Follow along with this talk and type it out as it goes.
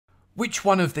Which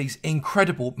one of these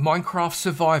incredible Minecraft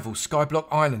survival Skyblock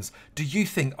Islands do you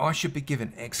think I should be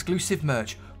given exclusive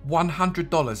merch,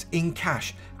 $100 in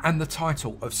cash, and the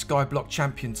title of Skyblock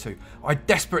Champion to? I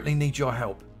desperately need your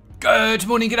help. Good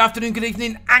morning, good afternoon, good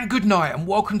evening, and good night, and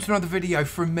welcome to another video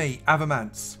from me,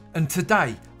 Avomance. And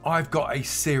today, I've got a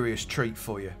serious treat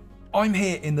for you. I'm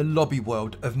here in the lobby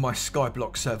world of my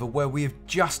Skyblock server where we have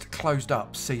just closed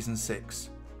up Season 6.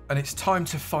 And it's time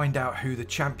to find out who the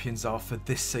champions are for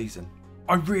this season.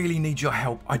 I really need your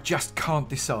help, I just can't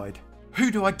decide. Who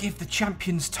do I give the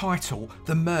champions title,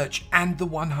 the merch, and the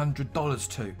 $100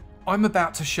 to? I'm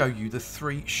about to show you the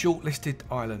 3 shortlisted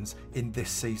islands in this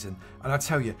season, and I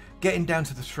tell you, getting down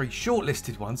to the 3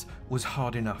 shortlisted ones was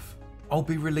hard enough. I'll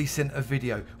be releasing a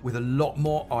video with a lot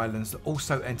more islands that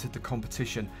also entered the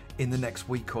competition in the next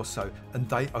week or so, and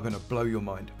they are going to blow your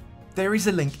mind. There is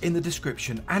a link in the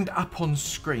description and up on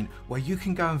screen where you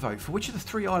can go and vote for which of the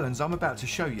 3 islands I'm about to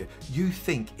show you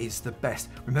think is the best.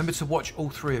 Remember to watch all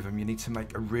 3 of them. You need to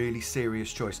make a really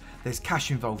serious choice. There's cash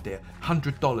involved here,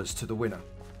 $100 to the winner.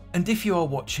 And if you are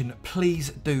watching,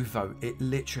 please do vote. It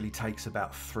literally takes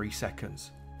about 3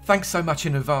 seconds. Thanks so much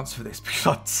in advance for this,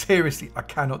 because seriously, I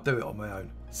cannot do it on my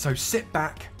own. So sit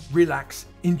back, relax,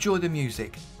 enjoy the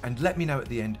music, and let me know at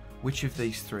the end which of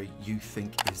these 3 you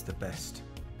think is the best.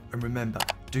 And remember,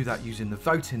 do that using the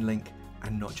voting link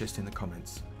and not just in the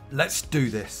comments. Let's do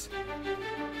this.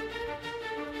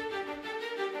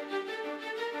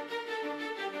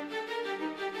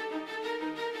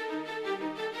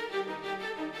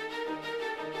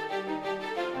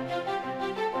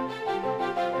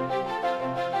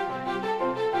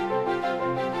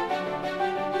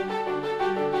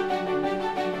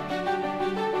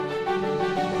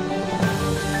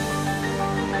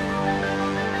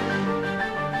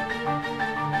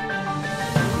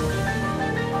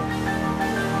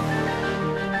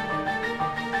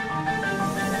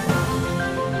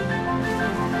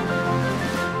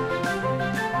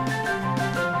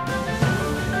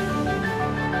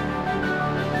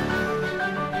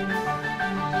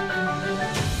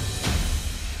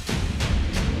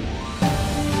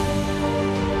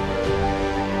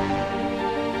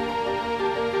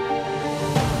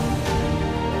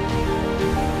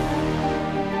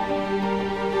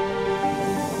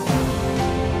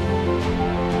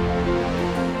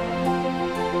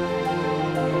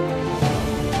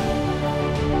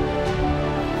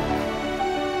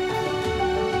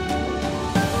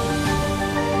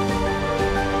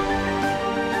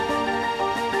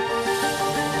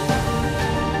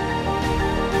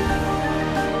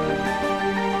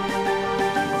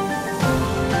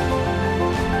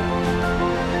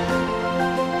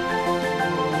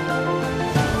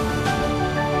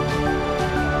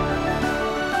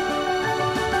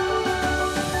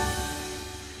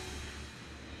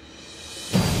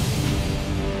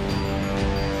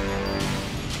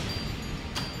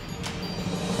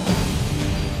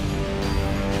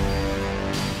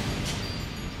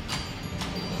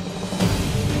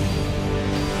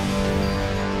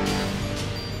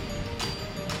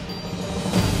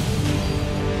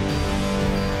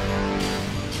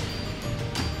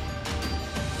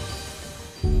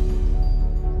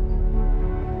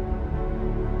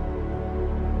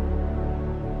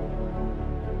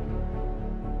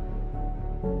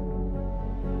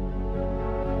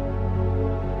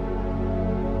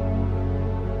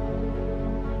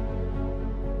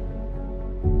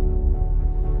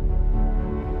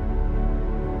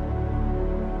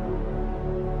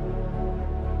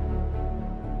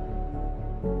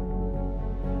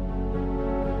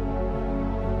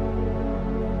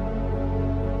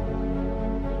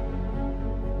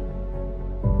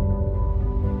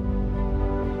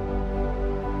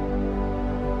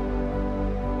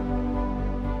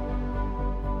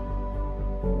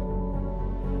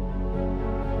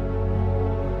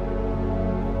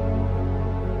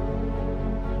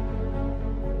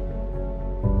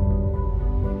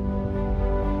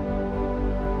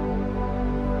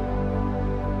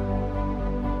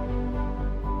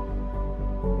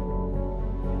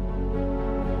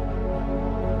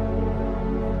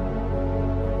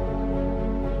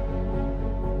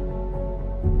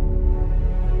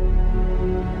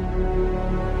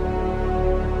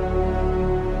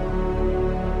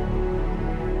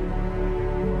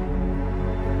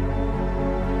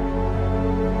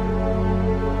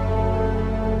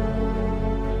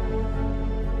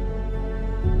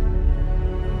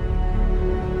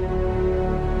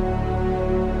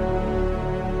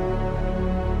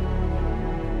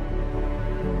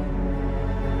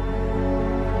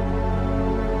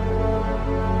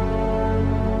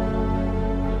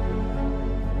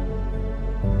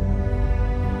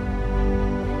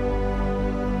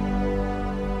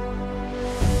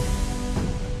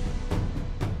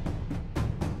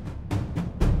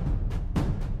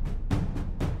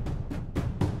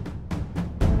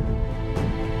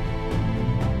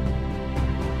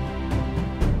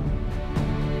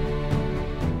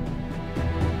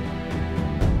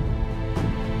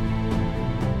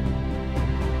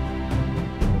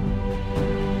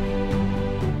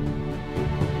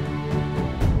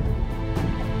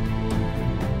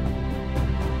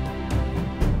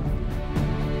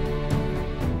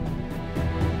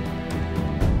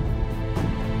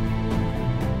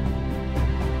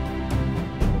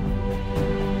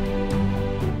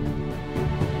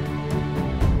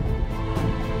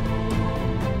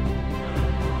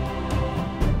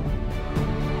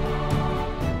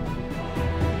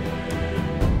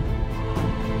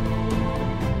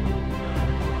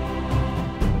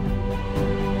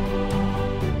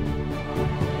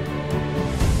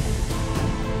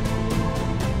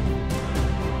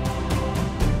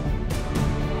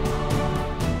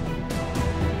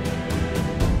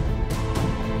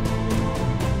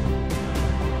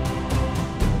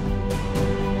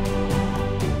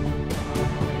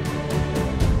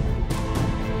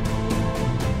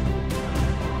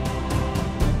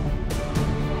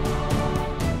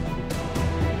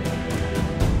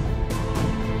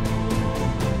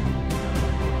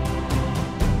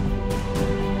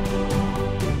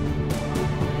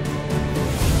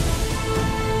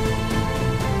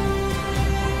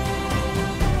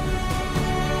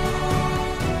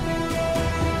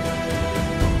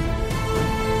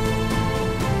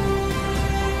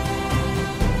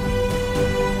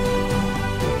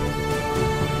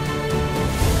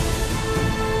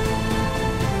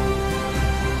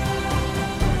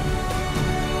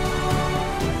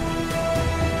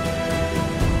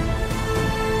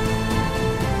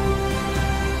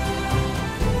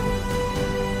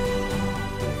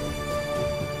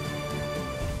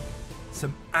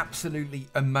 Some absolutely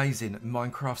amazing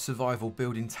Minecraft survival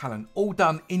building talent, all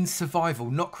done in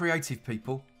survival, not creative,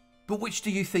 people. But which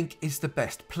do you think is the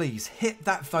best? Please hit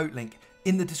that vote link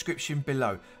in the description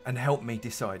below and help me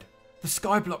decide. The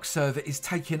Skyblock server is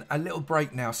taking a little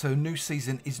break now, so a new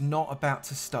season is not about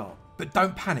to start. But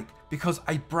don't panic, because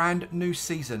a brand new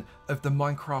season of the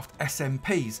Minecraft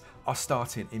SMPs are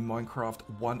starting in Minecraft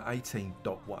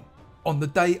 1.18.1. On the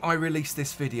day I release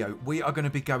this video, we are going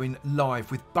to be going live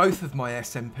with both of my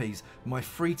SMPs, my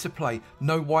free-to-play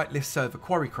no whitelist server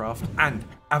Quarrycraft and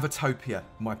Avotopia,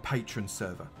 my patron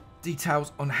server.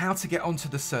 Details on how to get onto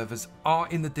the servers are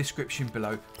in the description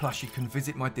below, plus you can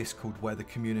visit my Discord where the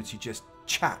community just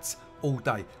chats all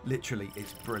day. Literally,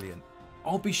 it's brilliant.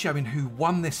 I'll be showing who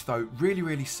won this vote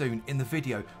really soon in the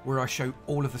video where I show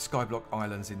all of the Skyblock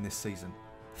Islands in this season.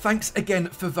 Thanks again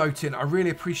for voting, I really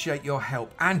appreciate your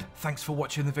help, and thanks for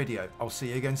watching the video. I'll see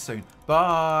you again soon.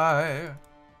 Bye!